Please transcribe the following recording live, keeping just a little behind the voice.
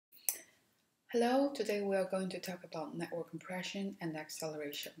Hello, today we are going to talk about network compression and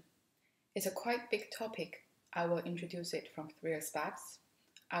acceleration. It's a quite big topic. I will introduce it from three aspects.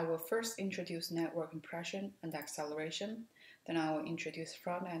 I will first introduce network compression and acceleration, then I will introduce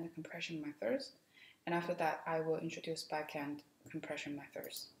front-end compression methods, and after that I will introduce back-end compression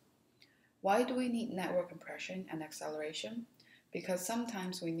methods. Why do we need network compression and acceleration? Because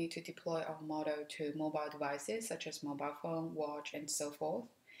sometimes we need to deploy our model to mobile devices such as mobile phone, watch, and so forth,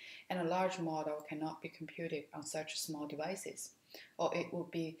 and a large model cannot be computed on such small devices, or it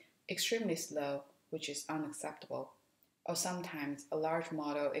would be extremely slow, which is unacceptable. Or sometimes a large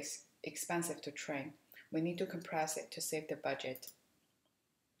model is expensive to train. We need to compress it to save the budget.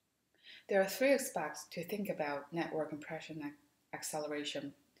 There are three aspects to think about network compression and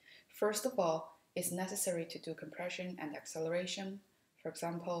acceleration. First of all, it's necessary to do compression and acceleration. For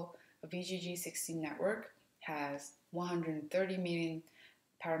example, a VGG16 network has 130 million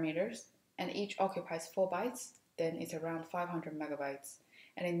parameters, and each occupies 4 bytes, then it's around 500 megabytes,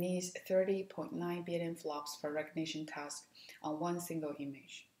 and it needs 30.9 billion flops for recognition task on one single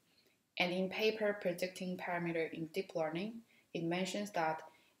image. And in paper predicting parameter in deep learning, it mentions that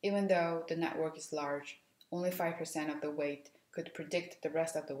even though the network is large, only 5% of the weight could predict the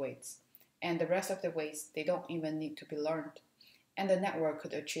rest of the weights, and the rest of the weights, they don't even need to be learned, and the network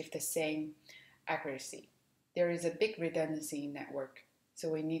could achieve the same accuracy. There is a big redundancy in network, so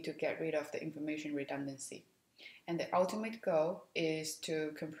we need to get rid of the information redundancy. And the ultimate goal is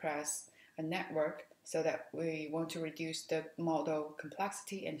to compress a network so that we want to reduce the model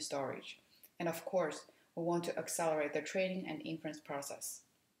complexity and storage. And of course, we want to accelerate the training and inference process.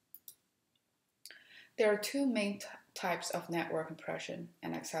 There are two main types of network compression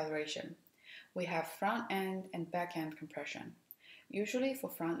and acceleration. We have front-end and back-end compression. Usually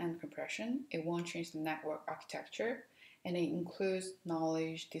for front-end compression, it won't change the network architecture, and it includes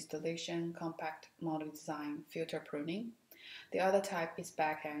knowledge, distillation, compact model design, filter pruning. The other type is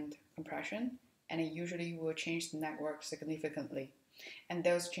back-end compression, and it usually will change the network significantly, and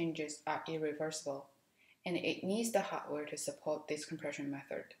those changes are irreversible, and it needs the hardware to support this compression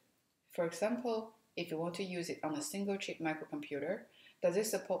method. For example, if you want to use it on a single chip microcomputer, does it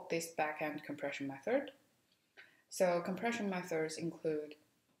support this back-end compression method? So compression methods include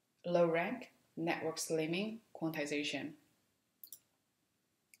low rank, network slimming, quantization.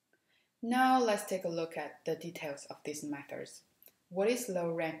 Now let's take a look at the details of these methods. What is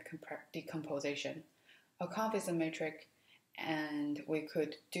low rank decomposition? A conv is a metric, and we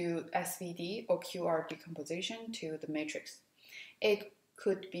could do SVD or QR decomposition to the matrix. It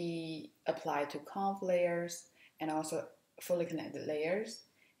could be applied to conv layers and also fully connected layers.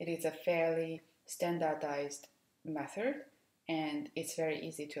 It is a fairly standardized method, and it's very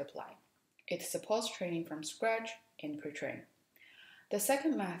easy to apply. It supports training from scratch and pre-train. The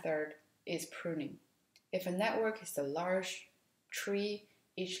second method is pruning. If a network is a large tree,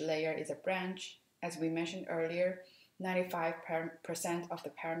 each layer is a branch. As we mentioned earlier, 95% of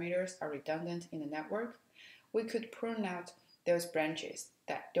the parameters are redundant in the network. We could prune out those branches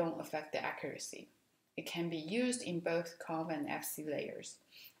that don't affect the accuracy. It can be used in both conv and FC layers.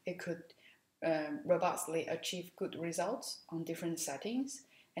 It could robustly achieve good results on different settings,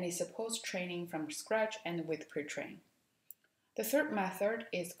 and it supports training from scratch and with pre-train. The third method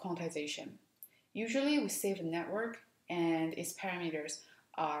is quantization. Usually we save a network and its parameters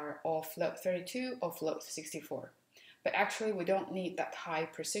are all float 32 or float 64, but actually we don't need that high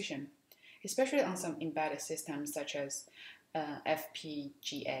precision, especially on some embedded systems such as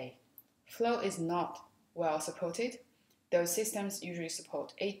FPGA. Float is not well supported. Those systems usually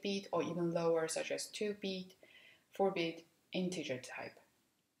support 8-bit or even lower, such as 2-bit, 4-bit, integer type.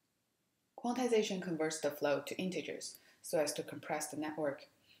 Quantization converts the float to integers so as to compress the network.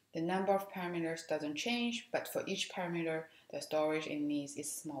 The number of parameters doesn't change, but for each parameter, the storage it needs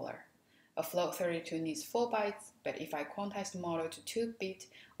is smaller. A float 32 needs 4 bytes, but if I quantize the model to 2-bit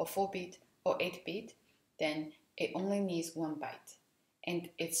or 4-bit or 8-bit, then it only needs 1 byte. And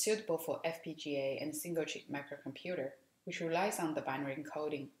it's suitable for FPGA and single-chip microcomputer, which relies on the binary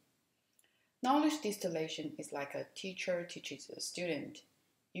encoding. Knowledge distillation is like a teacher teaches a student.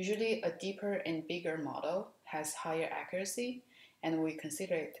 Usually a deeper and bigger model has higher accuracy, and we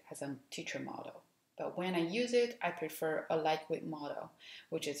consider it as a teacher model. But when I use it, I prefer a lightweight model,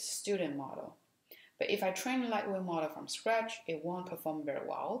 which is a student model. But if I train a lightweight model from scratch, it won't perform very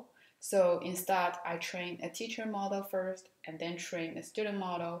well. So instead, I train a teacher model first, and then train a student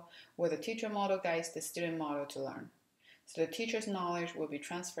model, where the teacher model guides the student model to learn. So the teacher's knowledge will be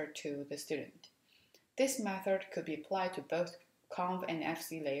transferred to the student. This method could be applied to both conv and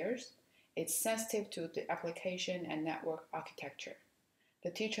FC layers. It's sensitive to the application and network architecture. The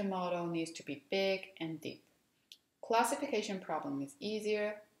teacher model needs to be big and deep. Classification problem is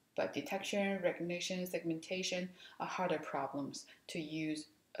easier, but detection, recognition, segmentation are harder problems to use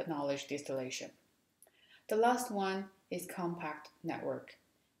a knowledge distillation. The last one is compact network,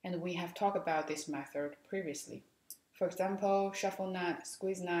 and we have talked about this method previously. For example, shuffle-net,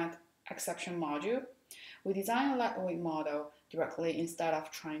 squeeze-net, exception module. We design a lightweight model directly instead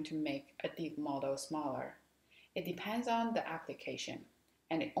of trying to make a deep model smaller. It depends on the application,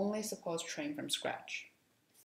 and it only supports train from scratch.